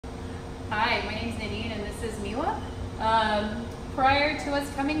Hi, my name's Nadine and this is Millia. Prior to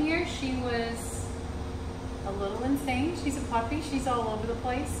us coming here, she was a little insane. She's a puppy. She's all over the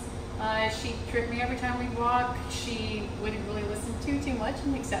place. She tripped me every time we walk. She wouldn't really listen too much,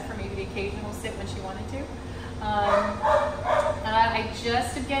 except for maybe the occasional sit when she wanted to. I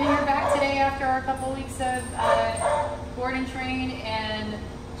just am getting her back today after our couple weeks of board and train, and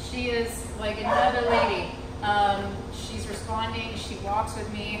she is like another lady. She's responding. She walks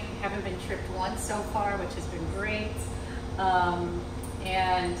with me. Haven't been tripped once so far, which has been great.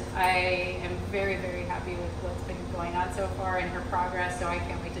 And I am very happy with what's been going on so far and her progress, so I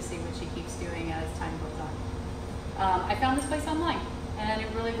can't wait to see what she keeps doing as time goes on. I found this place online and it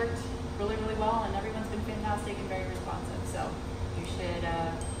really worked really well, and everyone's been fantastic and very responsive, so you should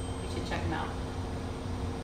check them out.